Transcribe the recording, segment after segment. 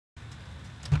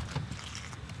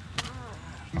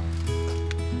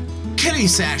Kenny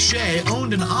Sachet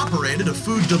owned and operated a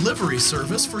food delivery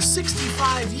service for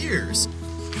 65 years.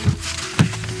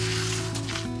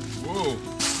 Whoa,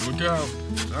 look out.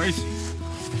 It's icy.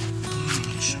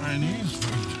 Chinese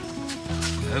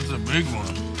food. That's a big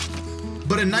one.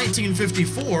 But in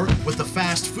 1954, with the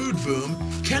fast food boom,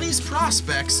 Kenny's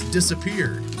prospects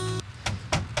disappeared.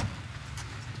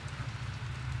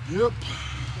 Yep.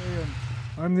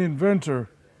 I'm the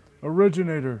inventor,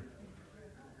 originator,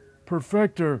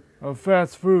 perfecter of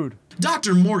fast food.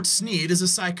 Dr. Mort Sneed is a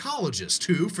psychologist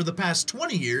who, for the past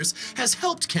 20 years, has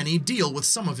helped Kenny deal with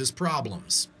some of his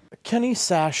problems. Kenny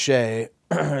Sachet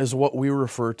is what we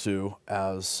refer to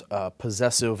as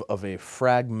possessive of a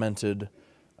fragmented,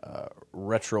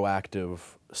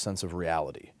 retroactive sense of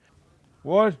reality.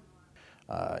 What?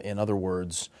 In other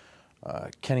words,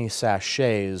 Kenny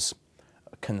Sachet's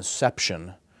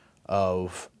conception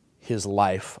of his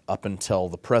life up until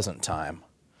the present time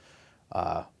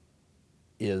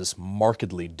is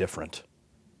markedly different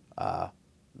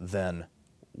than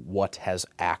what has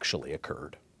actually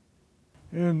occurred.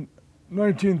 In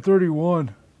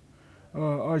 1931,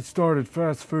 I started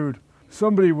fast food.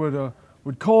 Somebody would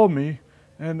call me,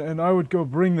 and I would go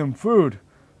bring them food.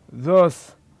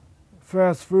 Thus,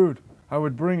 fast food. I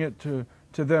would bring it to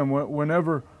them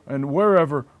whenever and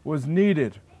wherever was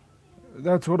needed.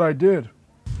 That's what I did.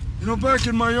 You know, back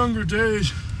in my younger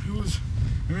days, it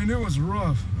was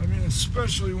rough. I mean,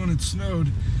 especially when it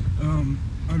snowed.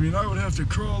 I would have to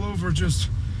crawl over just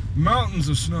mountains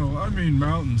of snow. I mean,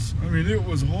 mountains. I mean, it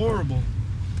was horrible.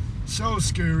 So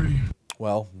scary.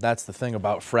 Well, that's the thing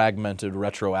about fragmented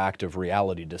retroactive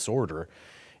reality disorder,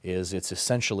 is it's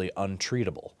essentially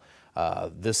untreatable.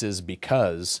 This is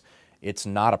because it's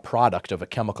not a product of a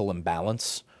chemical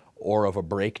imbalance or of a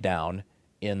breakdown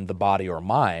in the body or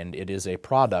mind. It is a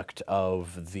product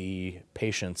of the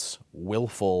patient's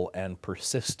willful and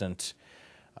persistent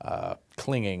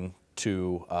clinging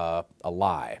to a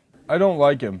lie. I don't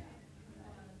like him.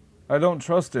 I don't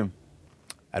trust him.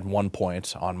 At one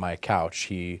point on my couch,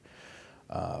 he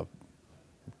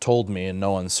told me in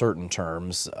no uncertain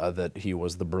terms that he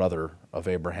was the brother of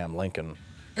Abraham Lincoln.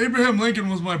 Abraham Lincoln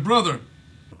was my brother.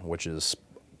 Which is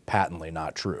patently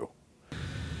not true.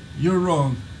 You're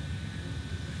wrong.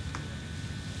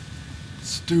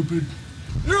 Stupid.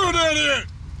 You're an idiot!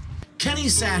 Kenny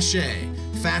Sachet,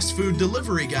 fast food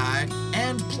delivery guy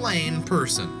and plain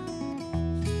person.